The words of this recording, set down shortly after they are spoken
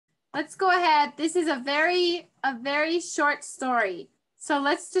let's go ahead. This is a very short story. So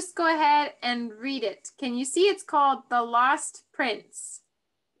let's just go ahead and read it. Can you see it's called The Lost Prince?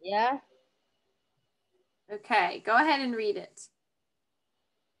 Yeah. Okay, go ahead and read it.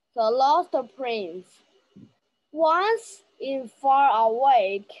 The Lost Prince. Once in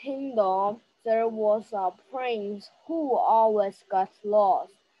faraway kingdom, there was a prince who always got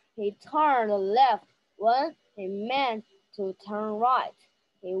lost. He turned left when he meant to turn right.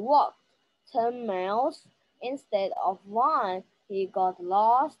 He walked 10 miles instead of 1. He got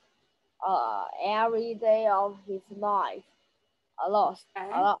lost every day of his life. Lost.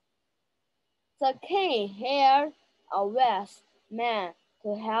 Okay. The king hired a wise man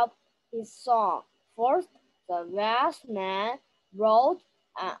to help his son. First, the wise man wrote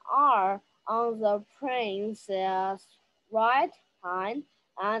an R on the prince's right hand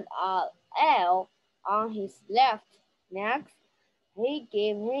and an L on his left. Next, he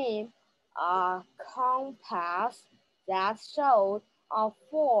gave him a compass that showed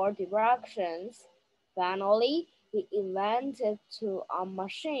 4 directions. Finally, he invented a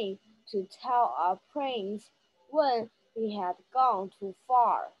machine to tell a prince when he had gone too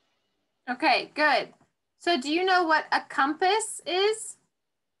far. Okay, good. So do you know what a compass is?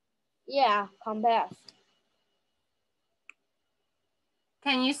 Yeah, compass.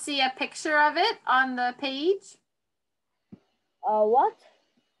 Can you see a picture of it on the page? What?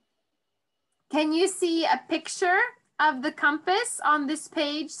 Can you see a picture of the compass on this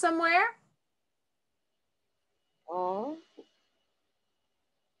page somewhere?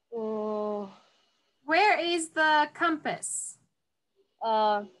 Where is the compass?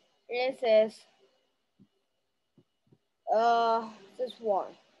 This is this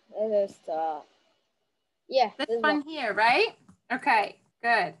one. It is this one here, right? Okay,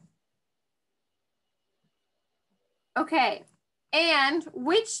 good. Okay, and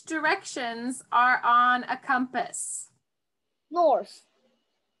which directions are on a compass? North.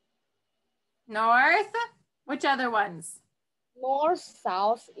 North? Which other ones? North,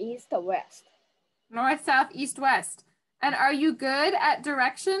 south, east, west. North, south, east, west. And are you good at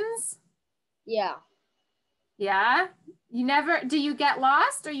directions? Yeah. Yeah? Do you get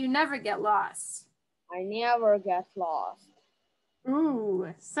lost or you never get lost? I never get lost.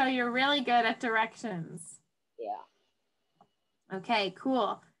 Ooh, so you're really good at directions. Yeah. Okay,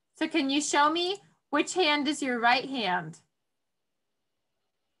 cool. So can you show me which hand is your right hand?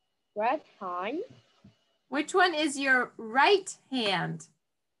 Right hand. Which one is your right hand?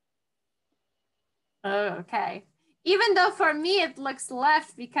 Oh, okay. Even though for me it looks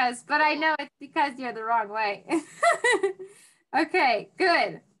left but I know it's because you're the wrong way. Okay,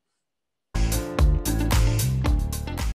 good.